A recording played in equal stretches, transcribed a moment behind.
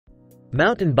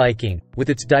Mountain biking, with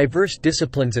its diverse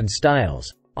disciplines and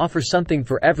styles, offers something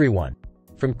for everyone,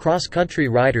 from cross-country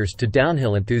riders to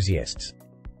downhill enthusiasts.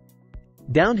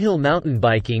 Downhill mountain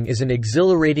biking is an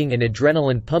exhilarating and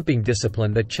adrenaline-pumping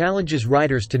discipline that challenges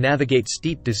riders to navigate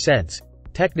steep descents,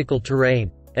 technical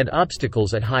terrain, and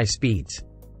obstacles at high speeds.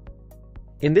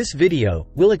 In this video,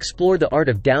 we'll explore the art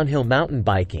of downhill mountain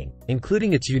biking,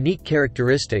 including its unique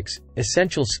characteristics,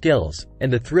 essential skills,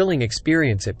 and the thrilling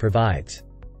experience it provides.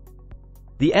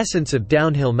 The essence of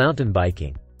downhill mountain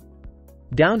biking.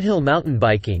 Downhill mountain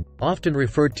biking, often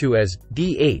referred to as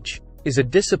DH, is a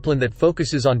discipline that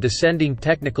focuses on descending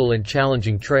technical and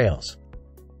challenging trails.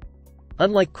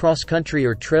 Unlike cross-country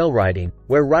or trail riding,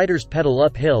 where riders pedal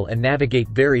uphill and navigate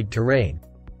varied terrain,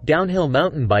 downhill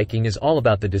mountain biking is all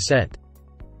about the descent.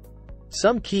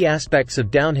 Some key aspects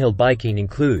of downhill biking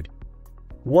include: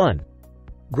 1.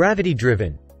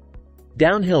 Gravity-driven.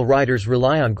 Downhill riders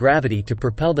rely on gravity to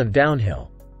propel them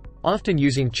downhill, often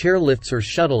using chairlifts or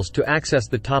shuttles to access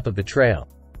the top of the trail.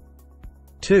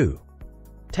 2.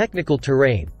 Technical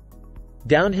terrain.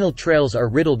 Downhill trails are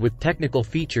riddled with technical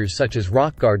features such as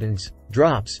rock gardens,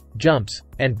 drops, jumps,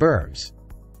 and berms.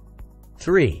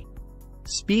 3.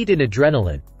 Speed and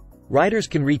adrenaline. Riders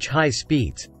can reach high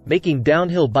speeds, making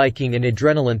downhill biking an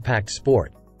adrenaline-packed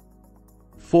sport.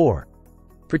 4.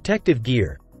 Protective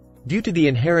gear. Due to the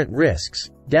inherent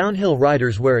risks, downhill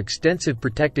riders wear extensive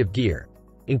protective gear,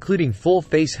 including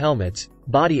full-face helmets,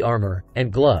 body armor,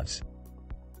 and gloves.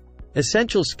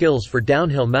 Essential skills for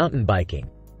downhill mountain biking.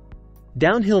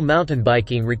 Downhill mountain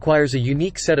biking requires a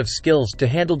unique set of skills to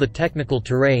handle the technical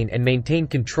terrain and maintain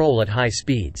control at high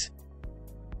speeds.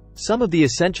 Some of the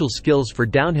essential skills for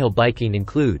downhill biking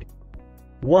include: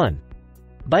 1.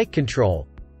 Bike control.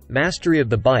 Mastery of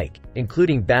the bike,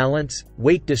 including balance,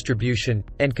 weight distribution,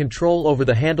 and control over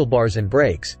the handlebars and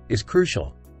brakes, is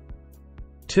crucial.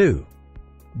 2.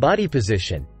 Body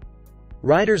position.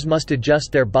 Riders must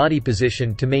adjust their body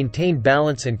position to maintain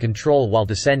balance and control while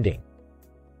descending.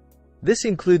 This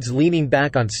includes leaning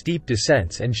back on steep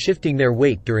descents and shifting their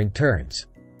weight during turns.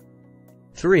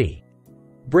 3.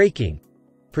 Braking.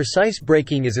 Precise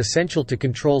braking is essential to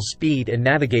control speed and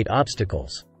navigate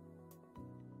obstacles.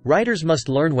 Riders must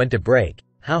learn when to brake,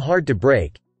 how hard to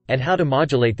brake, and how to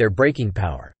modulate their braking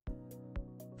power.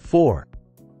 4.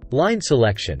 Line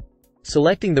selection.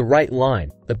 Selecting the right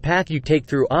line, the path you take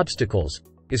through obstacles,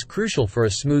 is crucial for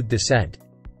a smooth descent.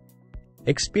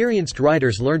 Experienced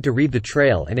riders learn to read the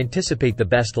trail and anticipate the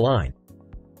best line.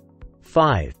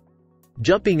 5.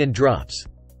 Jumping and drops.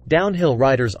 Downhill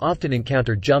riders often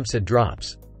encounter jumps and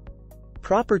drops.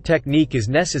 Proper technique is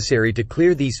necessary to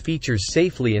clear these features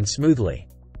safely and smoothly.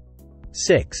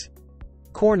 6.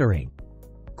 Cornering.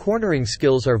 Cornering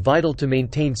skills are vital to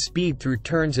maintain speed through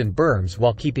turns and berms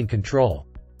while keeping control.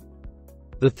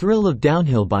 The thrill of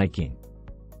downhill biking.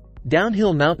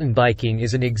 Downhill mountain biking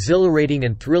is an exhilarating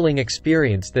and thrilling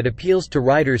experience that appeals to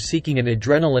riders seeking an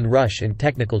adrenaline rush and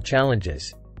technical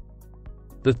challenges.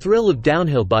 The thrill of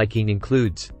downhill biking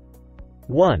includes: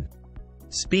 1.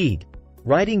 Speed.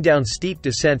 Riding down steep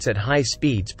descents at high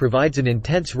speeds provides an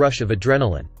intense rush of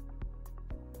adrenaline.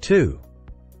 2.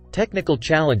 Technical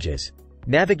challenges.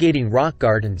 Navigating rock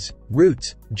gardens,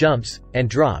 roots, jumps, and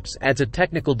drops adds a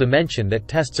technical dimension that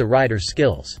tests a rider's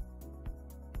skills.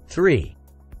 3.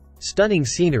 Stunning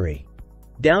scenery.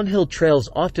 Downhill trails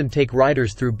often take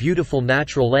riders through beautiful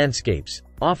natural landscapes,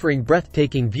 offering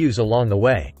breathtaking views along the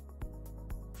way.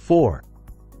 4.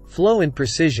 Flow and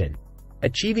precision.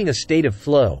 Achieving a state of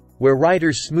flow, where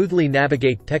riders smoothly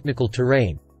navigate technical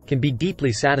terrain, can be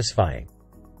deeply satisfying.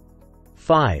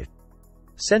 5.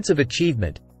 Sense of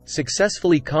achievement.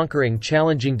 Successfully conquering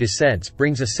challenging descents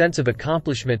brings a sense of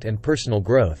accomplishment and personal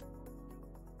growth.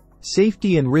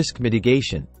 Safety and risk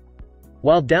mitigation.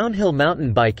 While downhill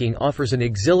mountain biking offers an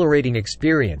exhilarating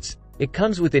experience, it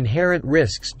comes with inherent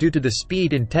risks due to the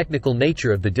speed and technical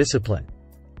nature of the discipline.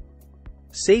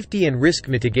 Safety and risk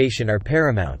mitigation are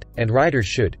paramount, and riders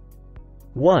should: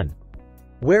 1.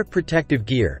 Wear protective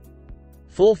gear.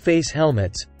 Full-face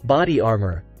helmets, body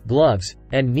armor, gloves,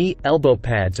 and knee-elbow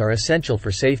pads are essential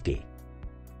for safety.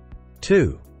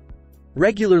 2.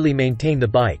 Regularly maintain the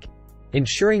bike.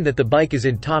 Ensuring that the bike is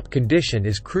in top condition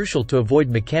is crucial to avoid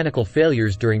mechanical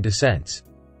failures during descents.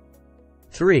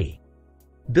 3.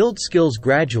 Build skills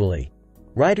gradually.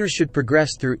 Riders should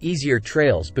progress through easier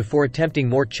trails before attempting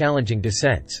more challenging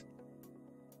descents.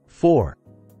 4.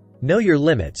 Know your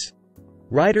limits.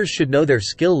 Riders should know their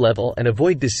skill level and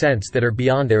avoid descents that are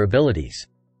beyond their abilities.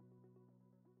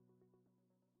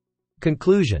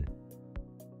 Conclusion.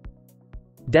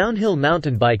 Downhill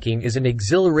mountain biking is an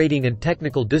exhilarating and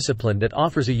technical discipline that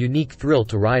offers a unique thrill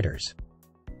to riders.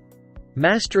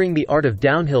 Mastering the art of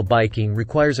downhill biking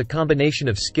requires a combination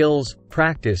of skills,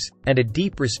 practice, and a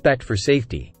deep respect for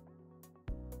safety.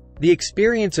 The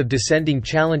experience of descending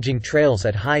challenging trails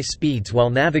at high speeds while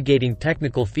navigating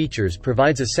technical features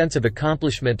provides a sense of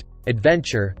accomplishment,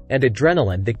 adventure, and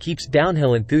adrenaline that keeps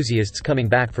downhill enthusiasts coming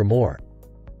back for more.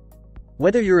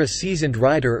 Whether you're a seasoned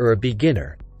rider or a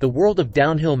beginner, the world of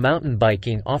downhill mountain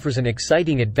biking offers an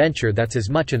exciting adventure that's as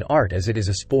much an art as it is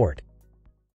a sport.